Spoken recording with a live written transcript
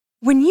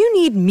When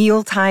you need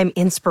mealtime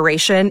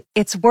inspiration,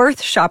 it's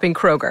worth shopping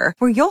Kroger,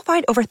 where you'll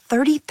find over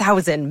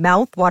 30,000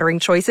 mouth-watering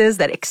choices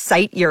that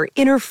excite your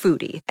inner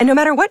foodie. And no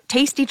matter what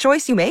tasty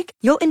choice you make,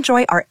 you'll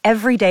enjoy our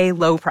everyday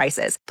low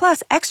prices,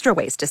 plus extra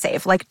ways to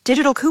save, like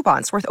digital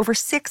coupons worth over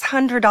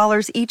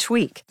 $600 each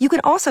week. You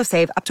can also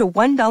save up to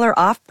 $1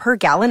 off per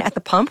gallon at the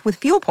pump with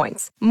fuel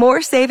points.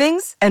 More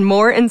savings and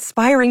more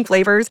inspiring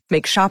flavors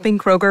make shopping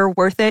Kroger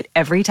worth it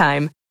every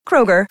time.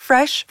 Kroger,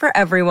 fresh for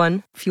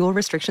everyone. Fuel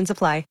restrictions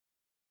apply.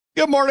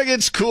 Good morning,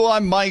 it's cool.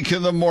 I'm Mike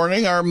in the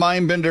morning. Our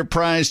Mindbender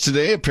prize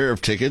today, a pair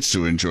of tickets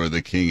to enjoy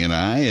The King and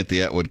I at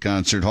the Atwood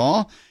Concert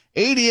Hall.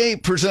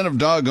 88% of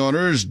dog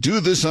owners do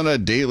this on a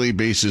daily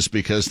basis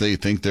because they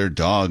think their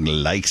dog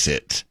likes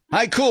it.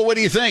 Hi, cool. What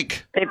do you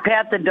think? They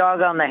pat the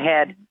dog on the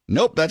head.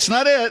 Nope, that's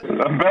not it.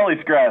 A belly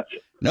scratch.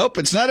 Nope,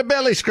 it's not a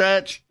belly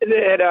scratch. Is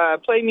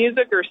it play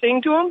music or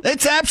sing to them?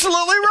 That's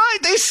absolutely right.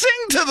 They sing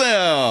to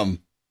them.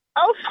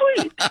 Oh,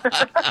 sweet.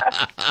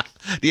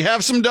 Do you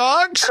have some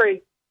dogs?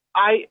 Great.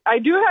 I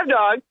do have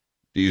dogs.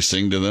 Do you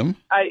sing to them?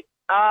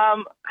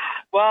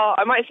 Well,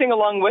 I might sing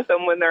along with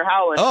them when they're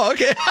howling. Oh,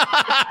 okay.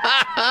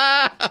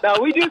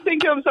 No, we do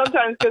sing to them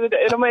sometimes because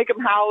it'll make them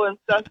howl and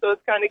stuff, so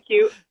it's kind of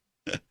cute.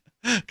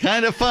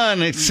 Kind of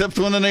fun, except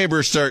when the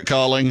neighbors start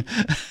calling.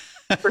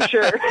 For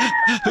sure.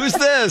 Who's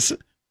this?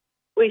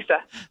 Lisa.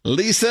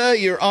 Lisa,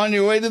 you're on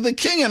your way to The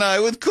King and I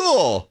with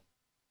Cool.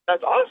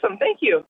 That's awesome. Thank you.